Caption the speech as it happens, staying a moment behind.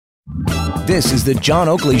This is the John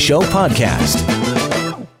Oakley Show podcast.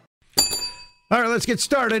 All right, let's get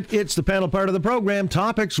started. It's the panel part of the program.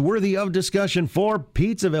 Topics worthy of discussion for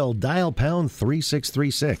Pizzaville. Dial pound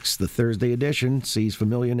 3636. The Thursday edition sees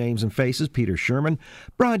familiar names and faces. Peter Shurman,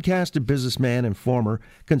 broadcaster, businessman, and former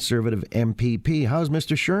Conservative MPP. How's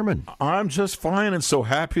Mr. Shurman? I'm just fine and so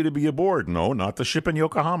happy to be aboard. No, not the ship in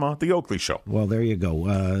Yokohama, the Oakley Show. Well, there you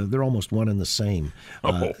go. They're almost one and the same.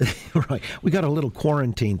 Right. We got a little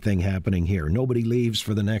quarantine thing happening here. Nobody leaves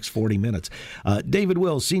for the next 40 minutes. David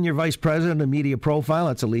Wills, Senior Vice President of Media Profile.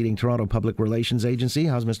 That's a leading Toronto public relations agency.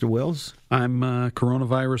 How's Mr. Wills? I'm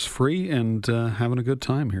coronavirus free and having a good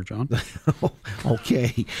time here, John.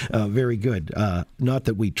 Okay, very good. Not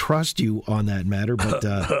that we trust you on that matter, but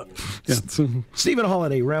Stephen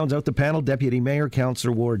Holyday rounds out the panel. Deputy Mayor,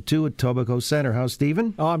 Councillor Ward 2 at Etobicoke Centre. How's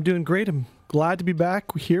Stephen? Oh, I'm doing great. I'm glad to be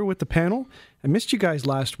back here with the panel. I missed you guys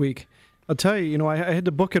last week. I'll tell you, I had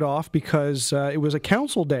to book it off because it was a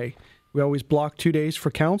council day. We always block 2 days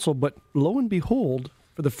for council, but lo and behold,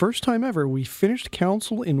 for the first time ever, we finished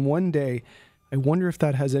council in one day. I wonder if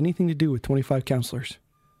that has anything to do with 25 councillors.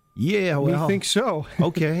 Yeah, well, I think so.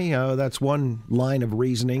 Okay, that's one line of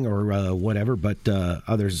reasoning or whatever, but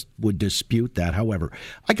others would dispute that. However,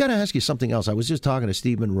 I got to ask you something else. I was just talking to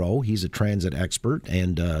Steve Monroe. He's a transit expert,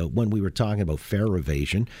 and when we were talking about fare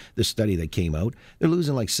evasion, the study that came out, they're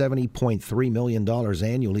losing like $70.3 million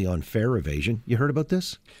annually on fare evasion. You heard about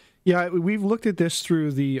this? Yeah, we've looked at this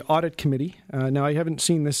through the audit committee. Now, I haven't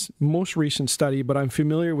seen this most recent study, but I'm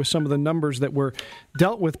familiar with some of the numbers that were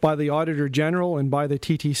dealt with by the Auditor General and by the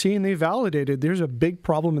TTC, and they validated there's a big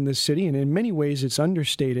problem in this city, and in many ways it's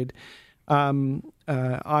understated. I'm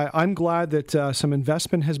glad that some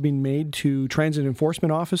investment has been made to transit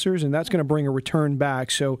enforcement officers, and that's going to bring a return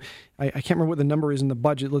back. So I can't remember what the number is in the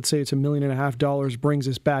budget. Let's say it's $1.5 million, brings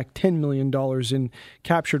us back $10 million in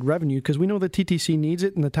captured revenue, because we know the TTC needs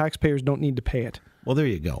it and the taxpayers don't need to pay it. Well, there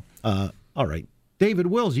you go. All right. David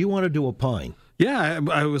Wills, you wanted to opine. Yeah,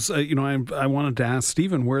 I was. I wanted to ask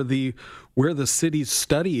Stephen where the city's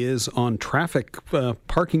study is on traffic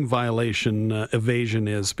parking violation evasion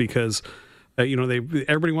is, because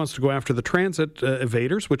everybody wants to go after the transit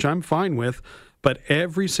evaders, which I'm fine with. But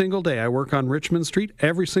every single day I work on Richmond Street.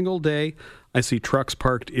 Every single day I see trucks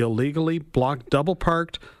parked illegally, double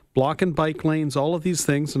parked, blocking bike lanes, all of these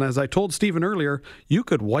things. And as I told Stephen earlier, you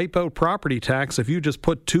could wipe out property tax if you just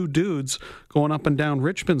put two dudes going up and down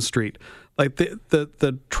Richmond Street. Like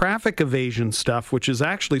the traffic evasion stuff, which is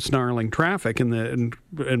actually snarling traffic and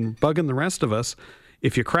bugging the rest of us,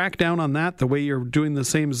 if you crack down on that the way you're doing the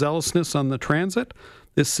same zealousness on the transit,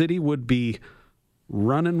 this city would be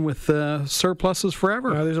running with surpluses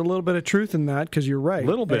forever. There's a little bit of truth in that, because you're right. A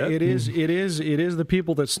little bit. It is the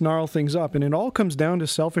people that snarl things up, and it all comes down to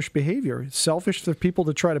selfish behavior. It's selfish for people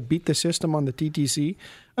to try to beat the system on the TTC.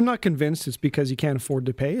 I'm not convinced it's because you can't afford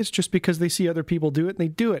to pay. It's just because they see other people do it and they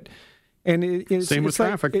do it. And same with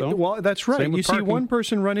traffic, though. Well, that's right. You see one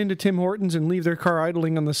person run into Tim Hortons and leave their car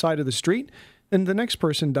idling on the side of the street, and the next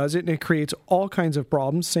person does it, and it creates all kinds of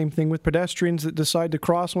problems. Same thing with pedestrians that decide to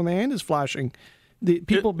cross when the hand is flashing.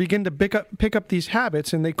 People begin to pick up these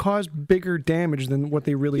habits, and they cause bigger damage than what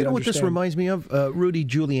they really understand. You know what this reminds me of? Rudy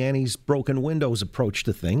Giuliani's broken windows approach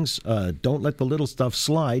to things. Don't let the little stuff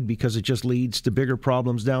slide, because it just leads to bigger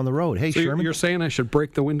problems down the road. Hey, so Sherman? You're saying I should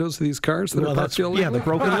break the windows of these cars that are parked illegally? Yeah, the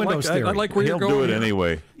broken windows theory. I like where you're going. He'll do it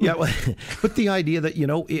anyway. Yeah, but the idea that,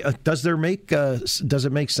 does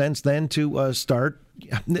it make sense then to start?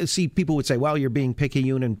 See, people would say, well, you're being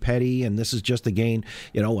picayune and petty, and this is just, again,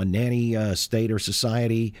 a nanny state or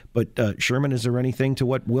society. But, Sherman, is there anything to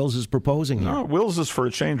what Wills is proposing here? No, Wills is for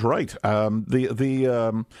a change right. I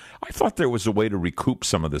thought there was a way to recoup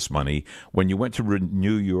some of this money when you went to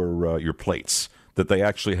renew your plates, that they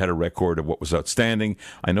actually had a record of what was outstanding.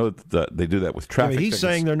 I know that they do that with traffic tickets. He's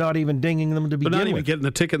saying they're not even dinging them to begin with. They're not even getting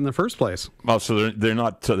the ticket in the first place. Oh, so they're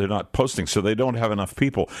not posting, so they don't have enough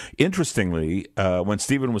people. Interestingly, when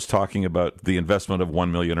Stephen was talking about the investment of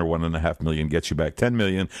 $1 million or $1.5 million gets you back $10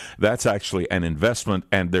 million, that's actually an investment,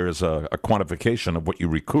 and there's a quantification of what you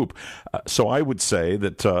recoup. So I would say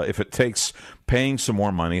that if it takes paying some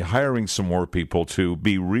more money, hiring some more people to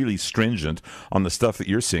be really stringent on the stuff that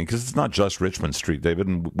you're seeing, because it's not just Richmond Street, David,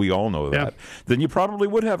 and we all know that, then you probably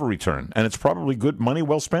would have a return, and it's probably good money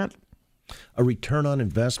well spent. A return on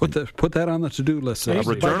investment. Put that on the to-do list. A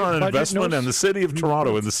return on investment notes. and the city of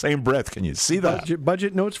Toronto in the same breath. Can you see that?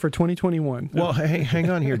 Budget notes for 2021. Well, hang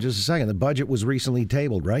on here just a second. The budget was recently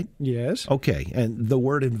tabled, right? Yes. Okay, and the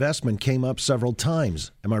word investment came up several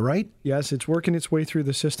times. Am I right? Yes, it's working its way through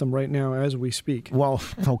the system right now as we speak. Well,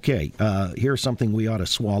 okay. Here's something we ought to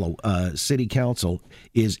swallow. City Council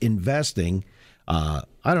is investing. I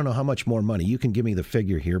don't know how much more money. You can give me the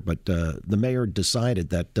figure here, but the mayor decided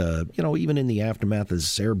that even in the aftermath of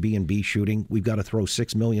this Airbnb shooting, we've got to throw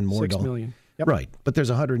 $6 million more. $6 million. Yep. Right, but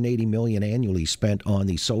there's $180 million annually spent on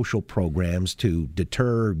these social programs to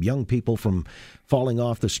deter young people from falling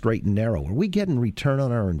off the straight and narrow. Are we getting return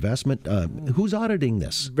on our investment? Who's auditing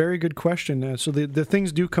this? Very good question. So the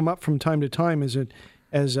things do come up from time to time as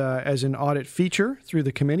an audit feature through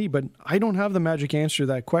the committee, but I don't have the magic answer to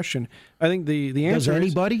that question. I think the answer Does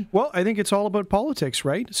anybody? I think it's all about politics,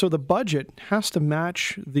 right? So the budget has to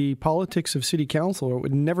match the politics of City Council or it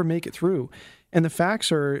would never make it through. And the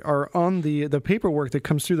facts are on the paperwork that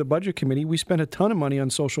comes through the budget committee. We spend a ton of money on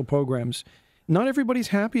social programs. Not everybody's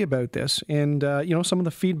happy about this. And, some of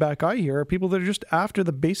the feedback I hear are people that are just after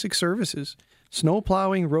the basic services. Snow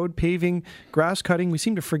plowing, road paving, grass cutting. We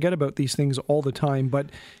seem to forget about these things all the time. But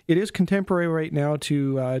it is contemporary right now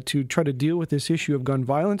to try to deal with this issue of gun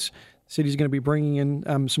violence. The city's going to be bringing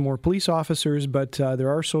in some more police officers, but there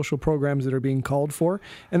are social programs that are being called for.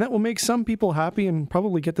 And that will make some people happy and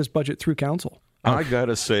probably get this budget through council. I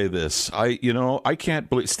gotta say this. I can't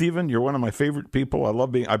believe, Stephen, you're one of my favorite people.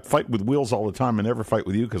 I fight with Wheels all the time. I never fight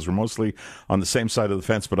with you because we're mostly on the same side of the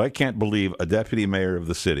fence. But I can't believe a deputy mayor of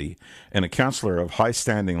the city and a councillor of high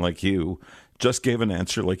standing like you just gave an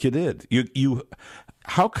answer like you did.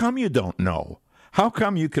 How come you don't know? How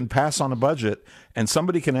come you can pass on a budget and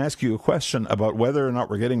somebody can ask you a question about whether or not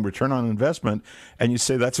we're getting return on investment and you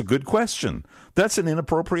say that's a good question? That's an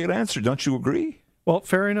inappropriate answer. Don't you agree? Well,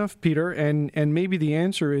 fair enough, Peter, and maybe the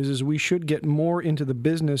answer is we should get more into the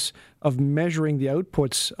business of measuring the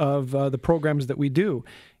outputs of the programs that we do.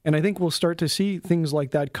 And I think we'll start to see things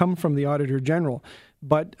like that come from the Auditor General.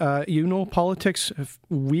 But, politics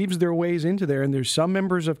weaves their ways into there, and there's some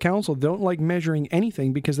members of council don't like measuring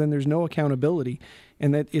anything because then there's no accountability,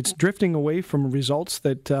 and that it's drifting away from results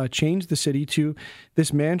that change the city to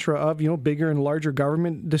this mantra of, bigger and larger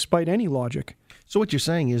government despite any logic. So what you're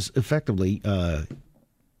saying is effectively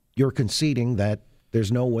you're conceding that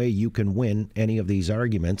there's no way you can win any of these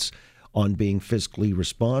arguments on being fiscally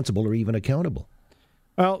responsible or even accountable.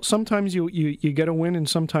 Well, sometimes you get a win and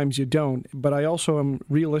sometimes you don't. But I also am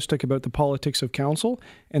realistic about the politics of council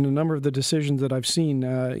and a number of the decisions that I've seen.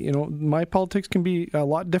 My politics can be a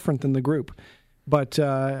lot different than the group. But,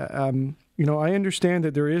 I understand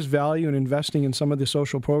that there is value in investing in some of the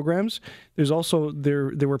social programs. There's also,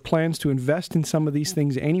 there were plans to invest in some of these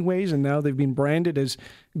things anyways, and now they've been branded as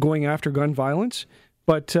going after gun violence.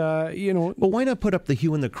 But, Well, why not put up the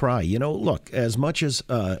hue and the cry? Look, as much as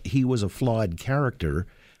he was a flawed character,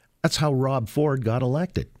 that's how Rob Ford got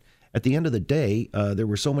elected. At the end of the day, there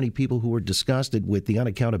were so many people who were disgusted with the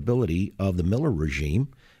unaccountability of the Miller regime,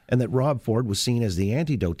 and that Rob Ford was seen as the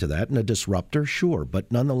antidote to that and a disruptor, sure.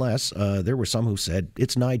 But nonetheless, there were some who said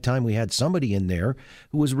it's nigh time we had somebody in there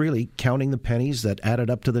who was really counting the pennies that added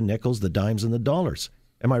up to the nickels, the dimes, and the dollars.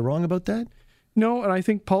 Am I wrong about that? No, and I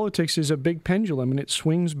think politics is a big pendulum, and it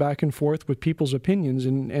swings back and forth with people's opinions.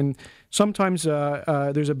 And sometimes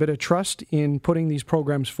there's a bit of trust in putting these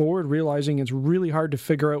programs forward, realizing it's really hard to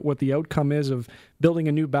figure out what the outcome is of building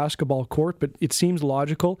a new basketball court, but it seems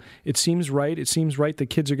logical. It seems right. It seems right that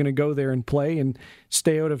kids are going to go there and play and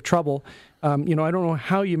stay out of trouble. I don't know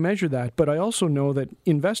how you measure that, but I also know that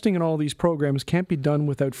investing in all these programs can't be done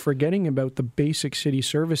without forgetting about the basic city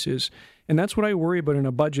services. And that's what I worry about in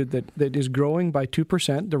a budget that is growing by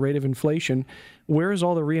 2%, the rate of inflation. Where is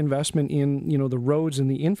all the reinvestment in, the roads and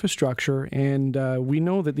the infrastructure? And we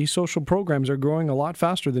know that these social programs are growing a lot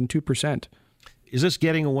faster than 2%. Is this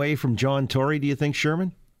getting away from John Tory, do you think,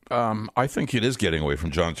 Shurman? I think it is getting away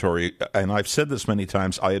from John Tory, and I've said this many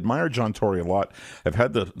times. I admire John Tory a lot. I've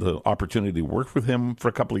had the opportunity to work with him for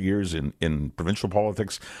a couple of years in provincial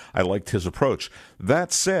politics. I liked his approach.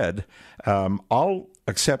 That said, I'll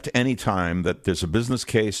accept any time that there's a business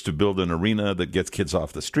case to build an arena that gets kids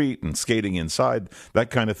off the street and skating inside, that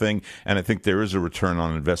kind of thing. And I think there is a return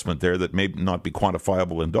on investment there that may not be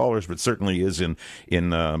quantifiable in dollars, but certainly is in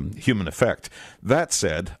human effect. That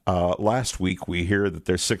said, last week we hear that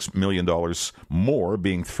there's $6 million more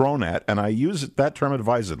being thrown at, and I use that term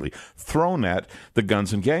advisedly, thrown at the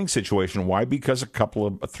guns and gangs situation. Why? Because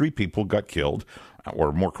three people got killed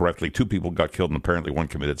or more correctly, 2 people got killed and apparently 1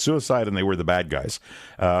 committed suicide, and they were the bad guys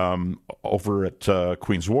over at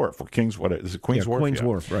Queen's Wharf or King's. What is it? Queen's Wharf. Queen's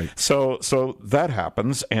Wharf, right? So that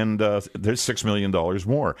happens, and there's $6 million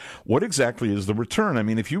more. What exactly is the return? I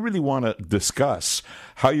mean, if you really want to discuss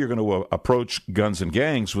how you're going to approach guns and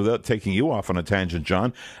gangs without taking you off on a tangent,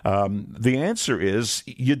 John, the answer is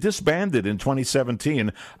you disbanded in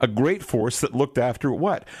 2017 a great force that looked after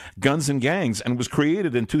what? Guns and gangs, and was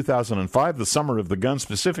created in 2005, the summer of the gun,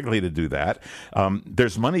 specifically to do that.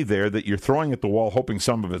 There's money there that you're throwing at the wall, hoping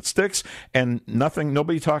some of it sticks, and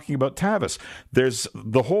nobody talking about Tavis. There's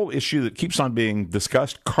the whole issue that keeps on being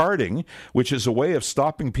discussed, carding, which is a way of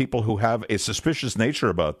stopping people who have a suspicious nature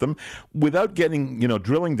about them without getting,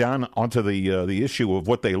 drilling down onto the issue of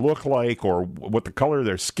what they look like or what the color of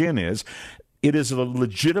their skin is. It is a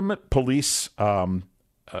legitimate police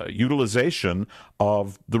utilization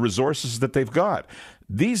of the resources that they've got.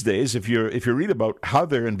 These days, if you read about how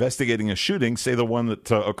they're investigating a shooting, say the one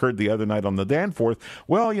that occurred the other night on the Danforth,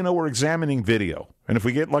 well, we're examining video. And if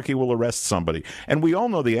we get lucky, we'll arrest somebody. And we all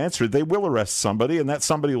know the answer. They will arrest somebody, and that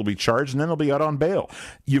somebody will be charged, and then they'll be out on bail.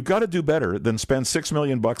 You've got to do better than spend $6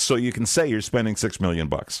 million so you can say you're spending $6 million.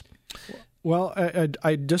 Well,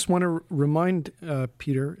 I just want to remind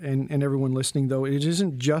Peter and everyone listening, though, it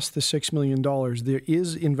isn't just the $6 million. There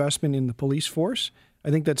is investment in the police force. I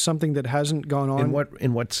think that's something that hasn't gone on.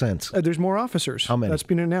 In what sense? There's more officers. How many? That's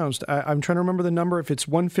been announced. I'm trying to remember the number, if it's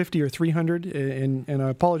 150 or 300, and I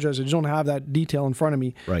apologize, I just don't have that detail in front of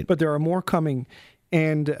me. Right. But there are more coming.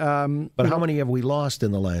 And but how many have we lost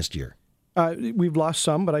in the last year? We've lost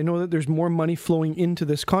some, but I know that there's more money flowing into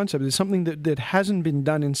this concept. It's something that hasn't been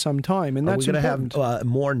done in some time, and that's important. Are we going to have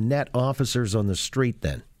more net officers on the street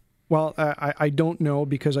then? Well, I don't know,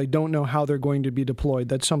 because I don't know how they're going to be deployed.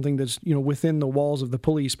 That's something that's within the walls of the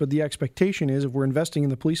police. But the expectation is, if we're investing in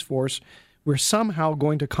the police force, we're somehow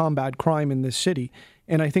going to combat crime in this city.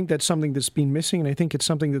 And I think that's something that's been missing, and I think it's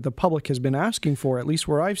something that the public has been asking for, at least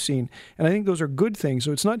where I've seen. And I think those are good things.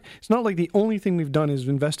 So it's not like the only thing we've done is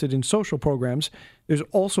invested in social programs. There's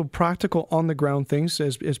also practical on-the-ground things.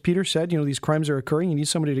 As Peter said, these crimes are occurring. You need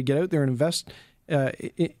somebody to get out there and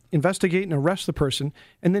investigate and arrest the person,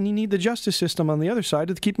 and then you need the justice system on the other side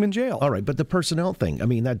to keep them in jail. All right, but the personnel thing, I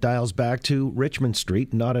mean, that dials back to Richmond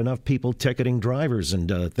Street, not enough people ticketing drivers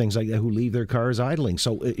and things like that who leave their cars idling.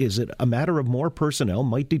 So is it a matter of more personnel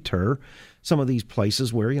might deter some of these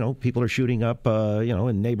places where, people are shooting up,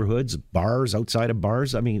 in neighborhoods, bars, outside of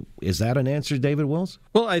bars? I mean, is that an answer, David Wills?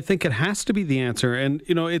 Well, I think it has to be the answer. And,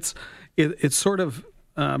 it's sort of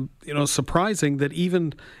surprising that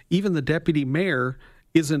even the deputy mayor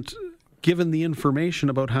isn't given the information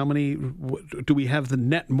about how many do we have the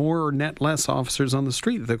net more or net less officers on the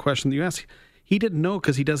street. The question that you asked, he didn't know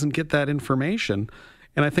because he doesn't get that information.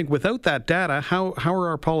 And I think without that data, how are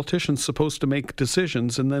our politicians supposed to make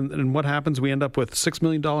decisions? And what happens? We end up with $6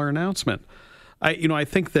 million announcement. I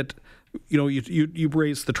think that you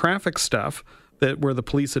raise the traffic stuff. That where the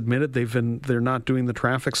police admitted they're not doing the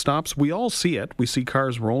traffic stops. We all see it. We see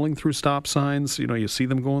cars rolling through stop signs. You see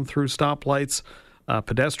them going through stoplights.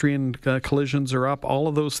 Pedestrian collisions are up. All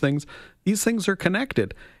of those things. These things are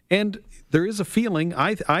connected. And there is a feeling,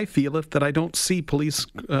 I feel it, that I don't see police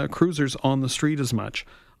cruisers on the street as much.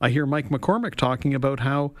 I hear Mike McCormick talking about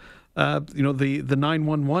how the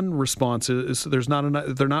 911 response is there's not enough,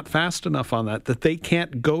 they're not fast enough on that they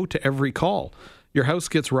can't go to every call. Your house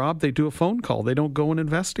gets robbed, they do a phone call. They don't go and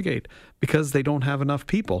investigate because they don't have enough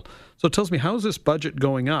people. So it tells me, how is this budget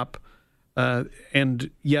going up,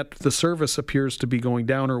 and yet the service appears to be going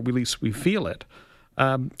down, or at least we feel it.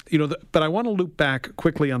 But I want to loop back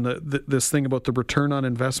quickly on this thing about the return on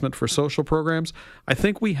investment for social programs. I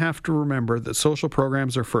think we have to remember that social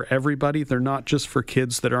programs are for everybody. They're not just for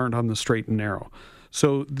kids that aren't on the straight and narrow.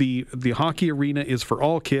 So the hockey arena is for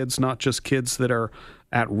all kids, not just kids that are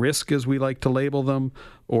at risk, as we like to label them,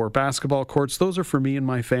 or basketball courts. Those are for me and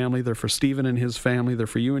my family. They're for Stephen and his family. They're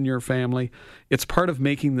for you and your family. It's part of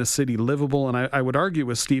making the city livable, and I would argue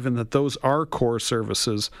with Stephen that those are core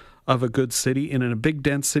services of a good city. And in a big,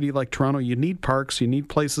 dense city like Toronto, you need parks, you need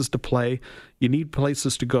places to play, you need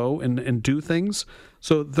places to go and do things.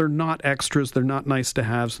 So they're not extras, they're not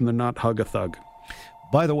nice-to-haves, and they're not hug-a-thug.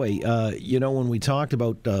 By the way, when we talked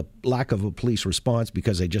about lack of a police response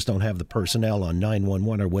because they just don't have the personnel on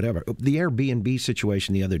 911 or whatever, the Airbnb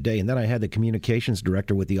situation the other day, and then I had the communications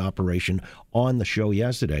director with the operation on the show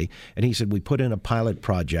yesterday, and he said we put in a pilot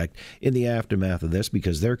project in the aftermath of this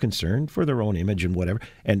because they're concerned for their own image and whatever,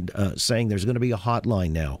 and saying there's going to be a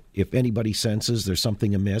hotline now. If anybody senses there's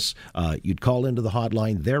something amiss, you'd call into the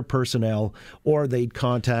hotline, their personnel, or they'd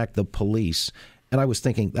contact the police. And I was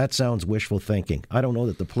thinking, that sounds wishful thinking. I don't know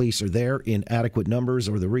that the police are there in adequate numbers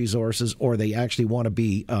or the resources, or they actually want to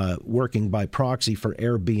be working by proxy for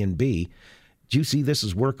Airbnb. Do you see this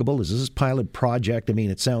as workable? Is this a pilot project? I mean,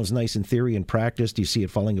 it sounds nice in theory and practice. Do you see it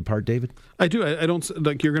falling apart, David? I do. I don't,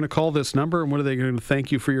 like, you're going to call this number, and what are they going to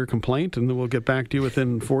thank you for your complaint, and then we'll get back to you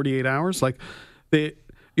within 48 hours? Like,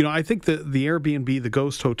 I think that the Airbnb, the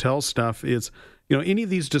ghost hotel stuff is, any of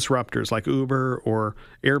these disruptors like Uber or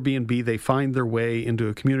Airbnb, they find their way into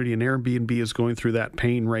a community, and Airbnb is going through that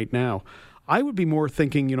pain right now. I would be more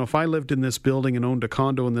thinking, if I lived in this building and owned a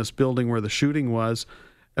condo in this building where the shooting was,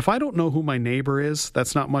 if I don't know who my neighbor is,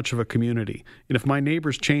 that's not much of a community. And if my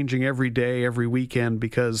neighbor's changing every day, every weekend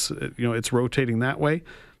because it's rotating that way,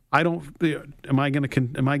 I don't. Am I going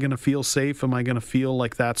to feel safe? Am I going to feel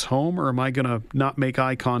like that's home, or am I going to not make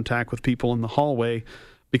eye contact with people in the hallway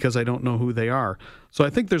because I don't know who they are? So I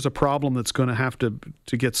think there's a problem that's going to have to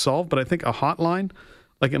get solved. But I think a hotline,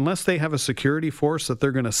 like, unless they have a security force that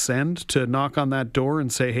they're going to send to knock on that door and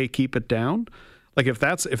say, "Hey, keep it down." Like, if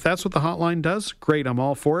that's what the hotline does, great, I'm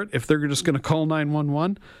all for it. If they're just going to call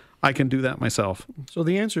 911, I can do that myself. So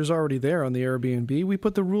the answer is already there on the Airbnb. We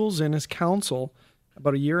put the rules in as council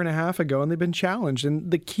about a year and a half ago, and they've been challenged.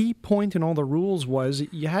 And the key point in all the rules was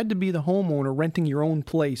you had to be the homeowner renting your own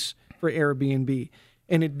place for Airbnb.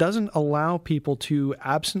 And it doesn't allow people to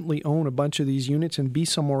absently own a bunch of these units and be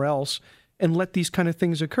somewhere else and let these kind of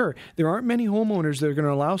things occur. There aren't many homeowners that are going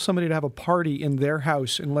to allow somebody to have a party in their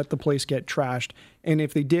house and let the place get trashed. And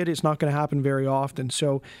if they did, it's not going to happen very often.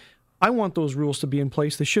 So I want those rules to be in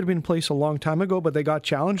place. They should have been in place a long time ago, but they got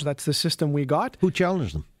challenged. That's the system we got. Who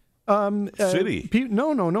challenged them? City.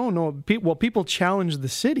 No. People challenged the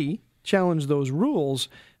city, challenged those rules,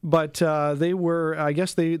 but they were, I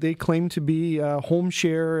guess they claimed to be home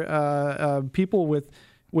share people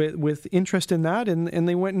with interest in that, and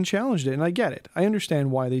they went and challenged it. And I get it. I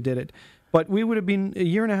understand why they did it. But we would have been, a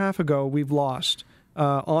year and a half ago, we've lost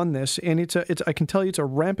on this. And I can tell you it's a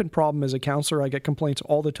rampant problem as a councillor. I get complaints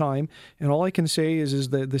all the time. And all I can say is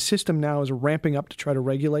the system now is ramping up to try to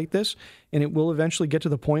regulate this. And it will eventually get to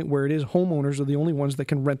the point where it is homeowners are the only ones that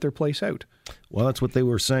can rent their place out. Well, that's what they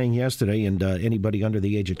were saying yesterday, and anybody under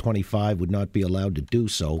the age of 25 would not be allowed to do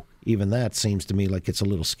so. Even that seems to me like it's a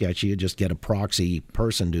little sketchy. You just get a proxy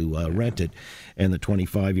person to rent it, and the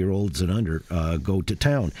 25-year-olds and under go to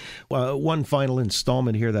town. One final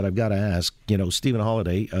installment here that I've got to ask. Stephen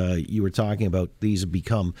Holyday, you were talking about these have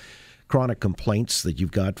become chronic complaints that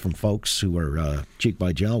you've got from folks who are cheek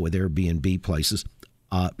by jowl with Airbnb places.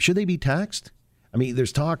 Should they be taxed? I mean,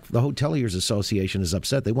 there's talk, the Hoteliers Association is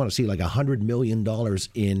upset. They want to see like $100 million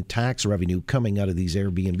in tax revenue coming out of these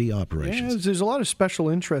Airbnb operations. Yeah, there's a lot of special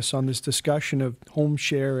interests on this discussion of home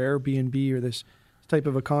share, Airbnb, or this type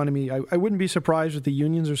of economy. I wouldn't be surprised if the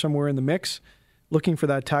unions are somewhere in the mix looking for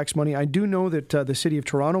that tax money. I do know that the City of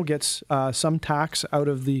Toronto gets some tax out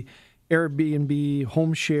of the Airbnb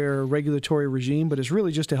home share regulatory regime, but it's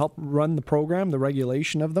really just to help run the program, the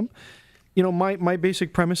regulation of them. My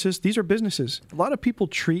basic premise is these are businesses. A lot of people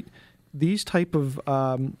treat these type of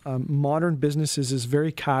modern businesses as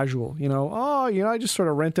very casual. I just sort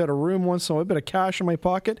of rent out a room once in a while, a bit of cash in my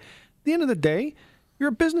pocket. At the end of the day, you're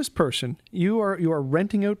a business person. You are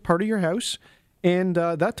renting out part of your house, and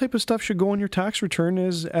that type of stuff should go on your tax return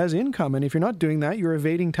as income. And if you're not doing that, you're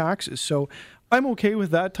evading taxes. So I'm okay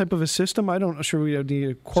with that type of a system. I don't sure we need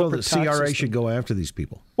a corporate tax system. So the CRA should go after these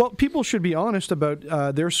people? Well, people should be honest about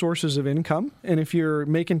their sources of income. And if you're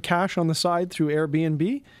making cash on the side through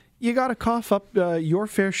Airbnb, you got to cough up your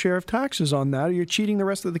fair share of taxes on that, or you're cheating the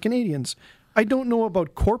rest of the Canadians. I don't know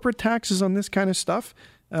about corporate taxes on this kind of stuff.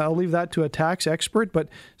 I'll leave that to a tax expert. But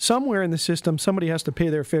somewhere in the system, somebody has to pay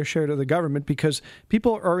their fair share to the government because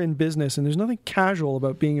people are in business, and there's nothing casual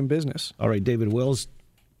about being in business. All right, David Wills.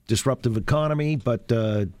 Disruptive economy, but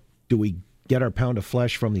do we get our pound of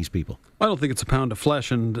flesh from these people? I don't think it's a pound of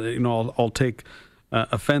flesh, and I'll take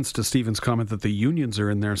offense to Stephen's comment that the unions are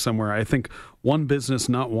in there somewhere. I think one business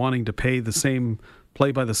not wanting to play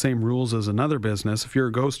by the same rules as another business. If you're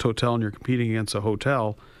a ghost hotel and you're competing against a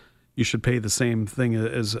hotel, you should pay the same thing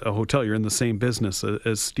as a hotel. You're in the same business,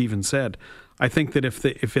 as Stephen said. I think that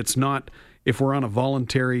if we're on a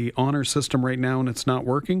voluntary honor system right now and it's not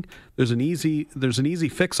working, there's an easy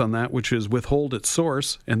fix on that, which is withhold its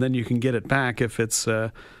source, and then you can get it back if it's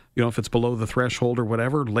if it's below the threshold or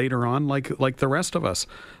whatever later on, like the rest of us.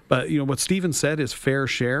 But what Stephen said is fair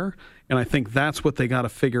share, and I think that's what they got to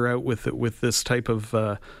figure out with this type of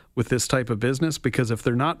business, because if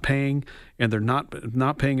they're not paying and they're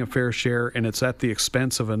not paying a fair share and it's at the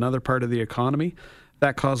expense of another part of the economy,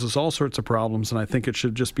 that causes all sorts of problems, and I think it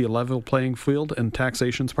should just be a level playing field, and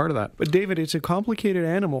taxation's part of that. But David, it's a complicated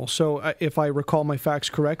animal. So if I recall my facts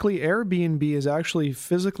correctly, Airbnb is actually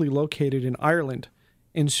physically located in Ireland.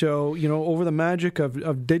 And so, over the magic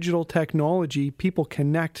of digital technology, people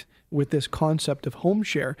connect with this concept of home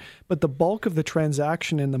share. But the bulk of the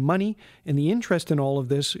transaction and the money and the interest in all of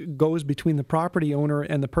this goes between the property owner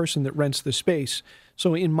and the person that rents the space.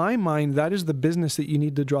 So in my mind, that is the business that you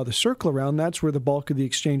need to draw the circle around. That's where the bulk of the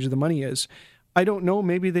exchange of the money is. I don't know.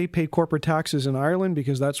 Maybe they pay corporate taxes in Ireland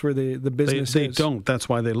because that's where the business is. They don't. That's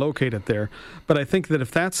why they locate it there. But I think that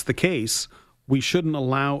if that's the case, we shouldn't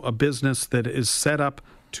allow a business that is set up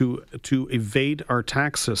to evade our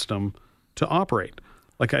tax system to operate.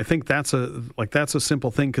 Like, I think that's a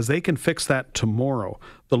simple thing, because they can fix that tomorrow.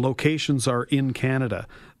 The locations are in Canada.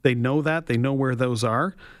 They know that. They know where those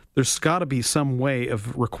are. There's got to be some way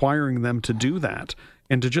of requiring them to do that.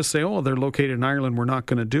 And to just say, oh, they're located in Ireland, we're not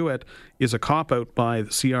going to do it, is a cop-out by the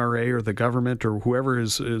CRA or the government or whoever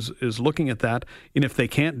is looking at that. And if they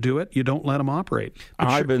can't do it, you don't let them operate.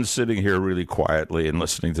 I've been sitting here really quietly and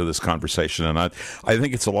listening to this conversation, and I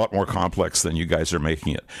think it's a lot more complex than you guys are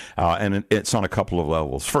making it. And it's on a couple of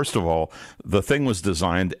levels. First of all, the thing was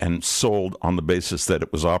designed and sold on the basis that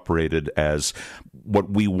it was operated as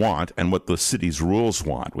what we want and what the city's rules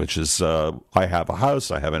want, which is I have a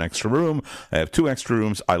house, I have an extra room, I have 2 extra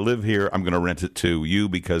rooms, I live here, I'm going to rent it to you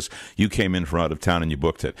because you came in from out of town and you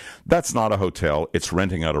booked it. That's not a hotel, it's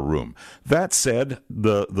renting out a room. That said,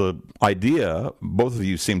 the idea, both of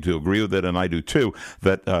you seem to agree with it, and I do too,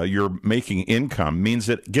 that you're making income means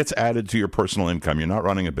it gets added to your personal income. You're not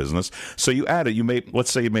running a business, so you add it.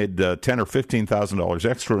 Let's say you made $10,000 or $15,000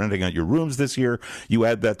 extra renting out your rooms this year. You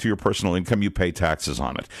add that to your personal income, you pay taxes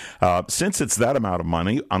on it. Since it's that amount of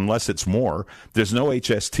money, unless it's more, there's no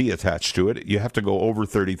HST attached to it. You have to go over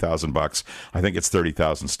 $30,000. I think it's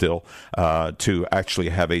 $30,000 still to actually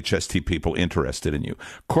have HST people interested in you.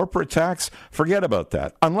 Corporate tax, forget about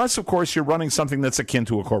that. Unless, of course, you're running something that's akin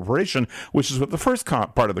to a corporation, which is what the first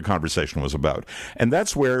part of the conversation was about. And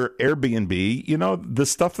that's where Airbnb, the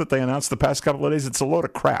stuff that they announced the past couple of days, it's a load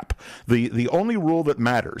of crap. The only rule that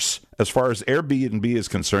matters as far as Airbnb is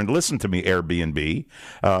concerned, listen to me, Airbnb,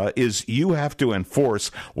 is you have to enforce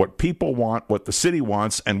what people want, what the city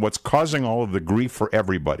wants, and what's causing all of the grief for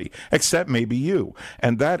everybody, except maybe you.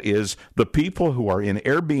 And that is the people who are in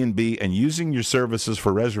Airbnb and using your services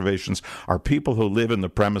for reservations are people who live in the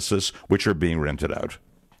premises which are being rented out.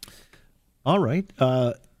 All right.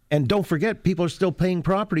 And don't forget, people are still paying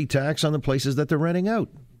property tax on the places that they're renting out.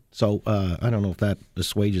 So I don't know if that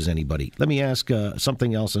assuages anybody. Let me ask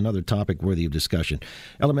something else, another topic worthy of discussion.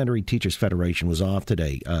 Elementary Teachers Federation was off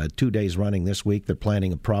today. 2 days running this week. They're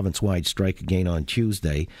planning a province-wide strike again on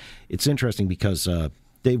Tuesday. It's interesting because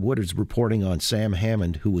Dave Woodard's reporting on Sam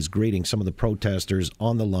Hammond, who was greeting some of the protesters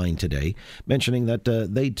on the line today, mentioning that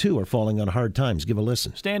they, too, are falling on hard times. Give a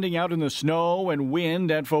listen. Standing out in the snow and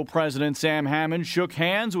wind, EDFO President Sam Hammond shook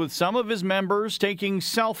hands with some of his members, taking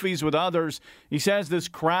selfies with others. He says this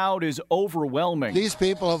crowd is overwhelming. These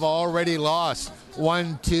people have already lost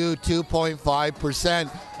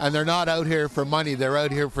 2.5%, and they're not out here for money. They're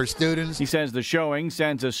out here for students. He says the showing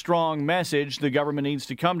sends a strong message. The government needs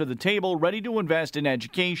to come to the table ready to invest in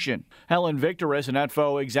education. Helen Victoris, an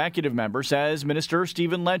EDFO executive member, says Minister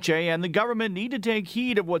Stephen Lecce and the government need to take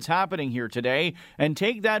heed of what's happening here today and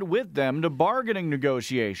take that with them to bargaining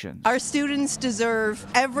negotiations. Our students deserve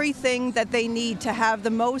everything that they need to have the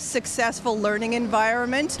most successful learning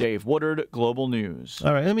environment. Dave Woodard, Global News.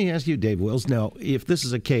 All right, let me ask you, Dave Wills. Now, if this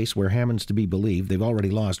is a case where Hammond's to be believed, they've already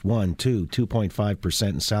lost 2.5%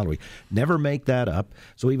 in salary. Never make that up.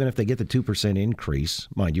 So even if they get the 2% increase,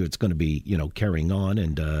 mind you, it's going to be, carrying on,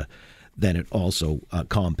 and then it also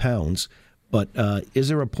compounds. But is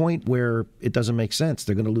there a point where it doesn't make sense?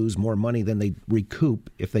 They're going to lose more money than they recoup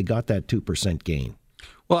if they got that 2% gain.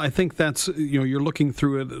 Well, I think that's, you're looking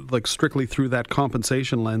through it like strictly through that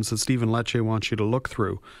compensation lens that Stephen Lecce wants you to look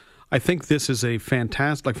through. I think this is a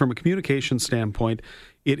fantastic, from a communication standpoint,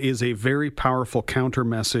 it is a very powerful counter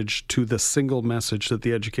message to the single message that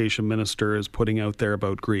the education minister is putting out there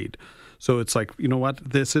about greed. So it's like, you know what?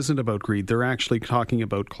 This isn't about greed. They're actually talking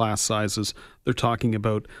about class sizes. They're talking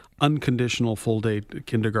about unconditional full-day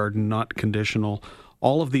kindergarten, not conditional,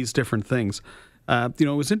 all of these different things. It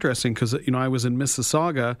was interesting because, I was in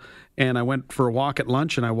Mississauga and I went for a walk at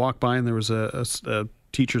lunch and I walked by and there was a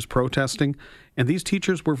teachers protesting. And these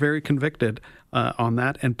teachers were very convicted on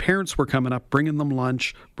that. And parents were coming up, bringing them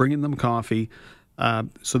lunch, bringing them coffee.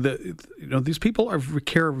 So these people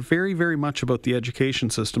care very, very much about the education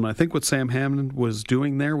system. I think what Sam Hammond was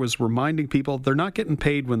doing there was reminding people they're not getting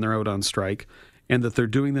paid when they're out on strike, and that they're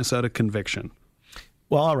doing this out of conviction.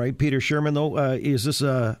 Well, all right, Peter Shurman, though, is this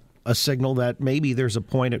a signal that maybe there's a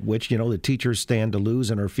point at which, the teachers stand to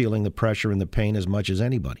lose and are feeling the pressure and the pain as much as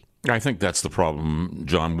anybody? I think that's the problem,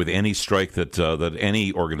 John, with any strike that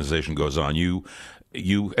any organization goes on.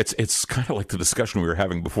 It's kind of like the discussion we were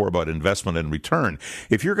having before about investment and return.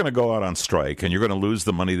 If you're going to go out on strike and you're going to lose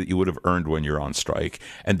the money that you would have earned when you're on strike,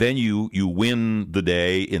 and then you win the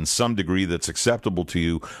day in some degree that's acceptable to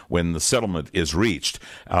you when the settlement is reached,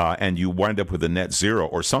 and you wind up with a net zero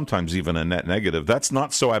or sometimes even a net negative, that's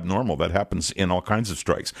not so abnormal. That happens in all kinds of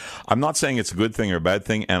strikes. I'm not saying it's a good thing or a bad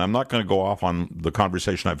thing, and I'm not going to go off on the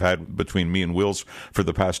conversation I've had between me and Wills for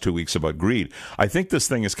the past 2 weeks about greed. I think this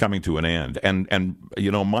thing is coming to an end, and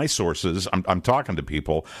my sources, I'm talking to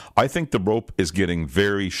people, I think the rope is getting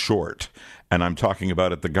very short, and I'm talking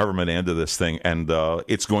about at the government end of this thing, and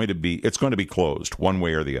it's going to be closed one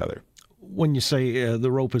way or the other. When you say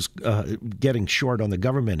the rope is getting short on the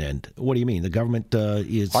government end, what do you mean? The government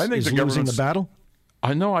is losing the battle?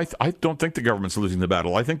 I know. I don't think the government's losing the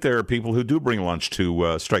battle. I think there are people who do bring lunch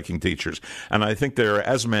to striking teachers. And I think there are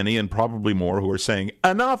as many and probably more who are saying,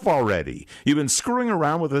 enough already. You've been screwing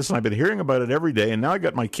around with this, and I've been hearing about it every day, and now I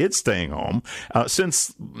got my kids staying home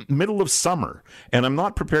since middle of summer. And I'm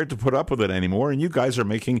not prepared to put up with it anymore, and you guys are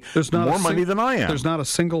making more money than I am. There's not a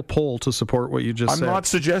single poll to support what you just said. I'm not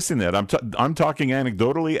suggesting that. I'm talking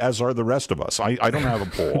anecdotally, as are the rest of us. I don't have a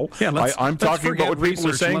poll. I'm talking about what people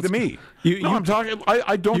are saying to me. I'm talking...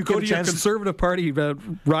 I don't you go to your Conservative Party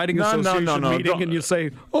riding association meeting and you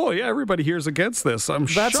say, "Oh yeah, everybody here's against this." That's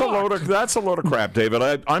shocked. That's a load of crap,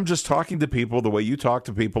 David. I'm just talking to people the way you talk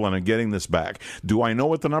to people, and I'm getting this back. Do I know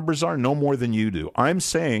what the numbers are? No more than you do. I'm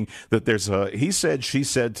saying that there's a he said, she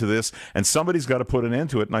said to this, and somebody's got to put an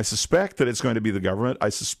end to it. And I suspect that it's going to be the government. I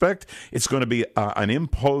suspect it's going to be an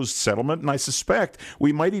imposed settlement, and I suspect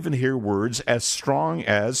we might even hear words as strong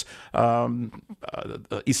as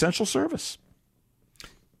essential service.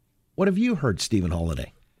 What have you heard, Stephen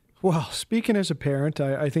Holyday? Well, speaking as a parent,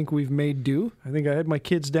 I think we've made do. I think I had my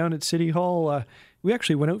kids down at City Hall. We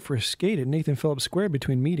actually went out for a skate at Nathan Phillips Square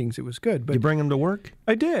between meetings. It was good. But you bring them to work?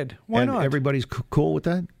 I did. Why not? Everybody's cool with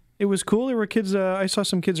that? It was cool. There were kids. I saw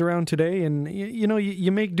some kids around today, and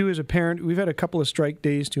you make do as a parent. We've had a couple of strike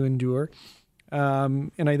days to endure.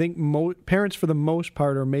 And I think parents, for the most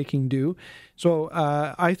part, are making do. So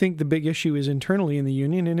I think the big issue is internally in the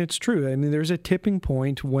union, and it's true. I mean, there's a tipping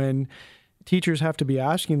point when teachers have to be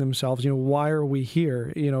asking themselves, why are we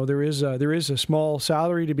here? There is a small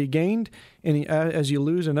salary to be gained, and as you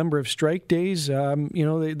lose a number of strike days,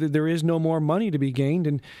 there is no more money to be gained,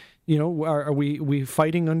 and are we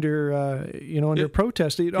fighting under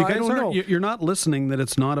protest? I don't know. You're not listening that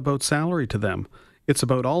it's not about salary to them. It's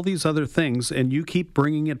about all these other things, and you keep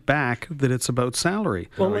bringing it back that it's about salary.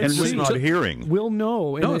 Well, and we're not hearing. We'll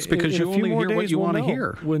know. No, it's because you only hear what you want to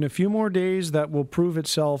hear. In a few more days, that will prove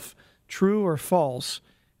itself true or false,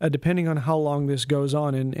 depending on how long this goes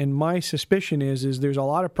on. And my suspicion is there's a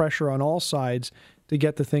lot of pressure on all sides to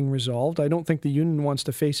get the thing resolved. I don't think the union wants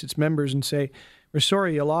to face its members and say, we're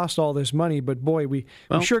sorry you lost all this money, but boy, we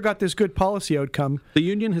sure got this good policy outcome. The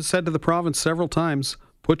union has said to the province several times,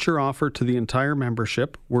 put your offer to the entire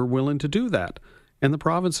membership. We're willing to do that. And the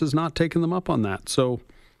province has not taken them up on that. So,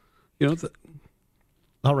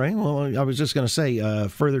 All right. Well, I was just going to say,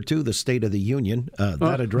 further to the State of the Union,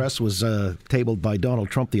 that address was tabled by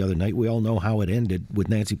Donald Trump the other night. We all know how it ended with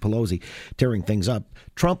Nancy Pelosi tearing things up.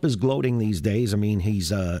 Trump is gloating these days. I mean,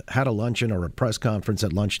 he's had a luncheon or a press conference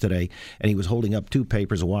at lunch today, and he was holding up two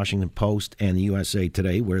papers, the Washington Post and the USA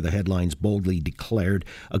Today, where the headlines boldly declared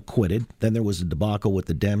acquitted. Then there was a debacle with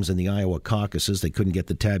the Dems in the Iowa caucuses. They couldn't get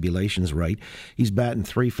the tabulations right. He's batting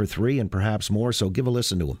 3 for 3 and perhaps more, so give a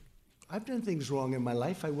listen to him. I've done things wrong in my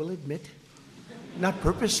life, I will admit. Not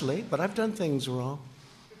purposely, but I've done things wrong.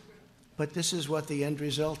 But this is what the end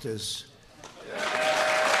result is.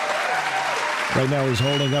 Right now he's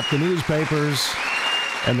holding up the newspapers,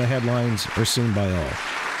 and the headlines are seen by all.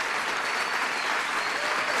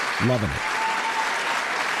 Loving it.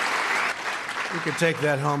 You could take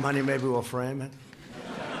that home, honey. Maybe we'll frame it.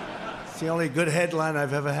 It's the only good headline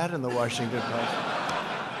I've ever had in the Washington Post.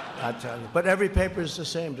 I tell you. But every paper is the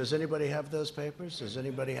same. Does anybody have those papers? Does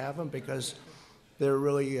anybody have them? Because they're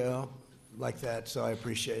really like that, so I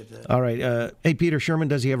appreciate that. All right. Hey, Peter Shurman,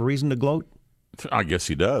 does he have a reason to gloat? I guess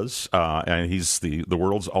he does. And he's the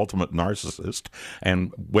world's ultimate narcissist.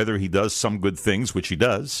 And whether he does some good things, which he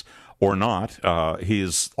does, or not, he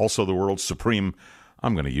is also the world's supreme,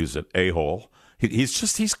 I'm going to use it, a-hole.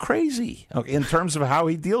 He's crazy in terms of how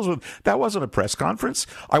he deals with. That wasn't a press conference.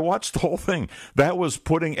 I watched the whole thing. That was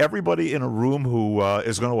putting everybody in a room who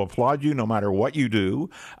is going to applaud you no matter what you do,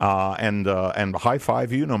 and high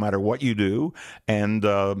five you no matter what you do, and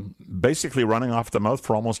basically running off the mouth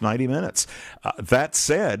for almost 90 minutes. That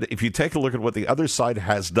said, if you take a look at what the other side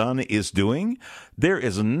has done, is doing, there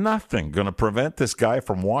is nothing going to prevent this guy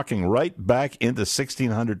from walking right back into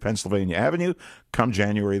 1600 Pennsylvania Avenue come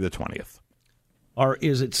January the 20th. Or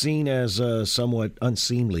is it seen as somewhat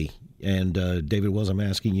unseemly? And David Wills, I'm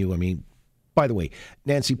asking you, I mean, by the way,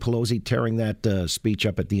 Nancy Pelosi tearing that speech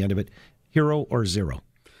up at the end of it, hero or zero?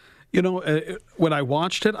 You know, when I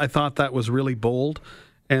watched it, I thought that was really bold.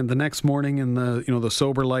 And the next morning in the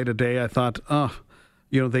sober light of day, I thought,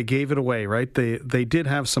 they gave it away, right? They did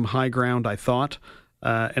have some high ground, I thought.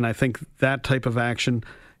 And I think that type of action...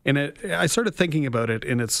 And I started thinking about it,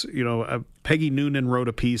 and it's, Peggy Noonan wrote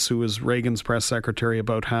a piece, who was Reagan's press secretary,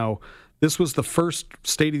 about how this was the first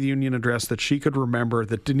State of the Union address that she could remember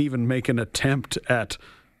that didn't even make an attempt at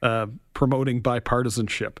promoting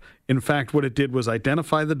bipartisanship. In fact, what it did was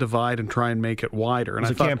identify the divide and try and make it wider. And it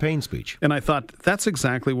was a campaign speech. And I thought, that's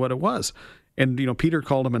exactly what it was. And, Peter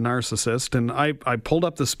called him a narcissist, and I pulled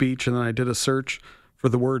up the speech, and then I did a search for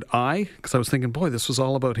the word I, because I was thinking, boy, this was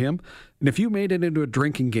all about him. And if you made it into a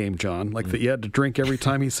drinking game, John, like that you had to drink every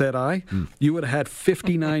time he said I, you would have had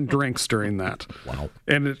 59 drinks during that. Wow.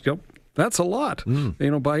 And that's a lot,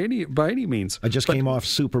 by any means. I just came off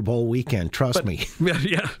Super Bowl weekend, trust me.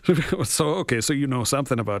 Yeah. So you know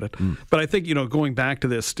something about it. But I think, going back to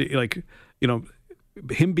this,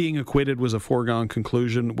 him being acquitted was a foregone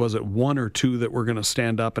conclusion. Was it one or two that were going to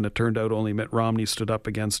stand up, and it turned out only Mitt Romney stood up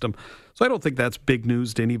against him? So I don't think that's big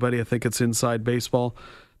news to anybody. I think it's inside baseball.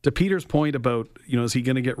 To Peter's point about, is he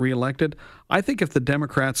going to get reelected? I think if the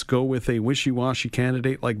Democrats go with a wishy-washy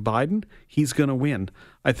candidate like Biden, he's going to win.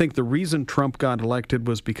 I think the reason Trump got elected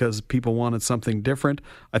was because people wanted something different.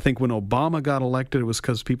 I think when Obama got elected, it was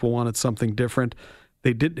because people wanted something different.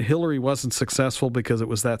 Hillary wasn't successful because it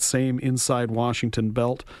was that same inside Washington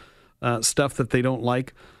belt stuff that they don't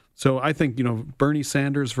like. So I think, Bernie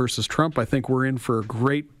Sanders versus Trump, I think we're in for a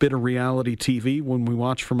great bit of reality TV when we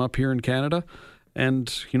watch from up here in Canada. And,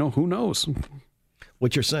 who knows?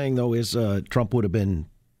 What you're saying, though, is Trump would have been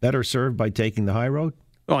better served by taking the high road?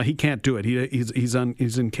 Oh, he can't do it. He's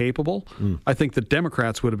incapable. I think the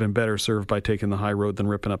Democrats would have been better served by taking the high road than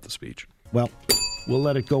ripping up the speech. Well, we'll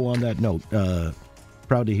let it go on that note.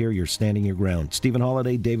 Proud to hear you're standing your ground. Stephen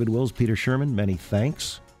Holyday, David Wills, Peter Shurman, many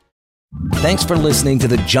thanks. Thanks for listening to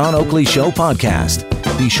the John Oakley Show podcast.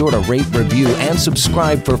 Be sure to rate, review, and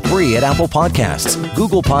subscribe for free at Apple Podcasts,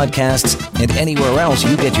 Google Podcasts, and anywhere else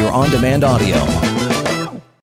you get your on-demand audio.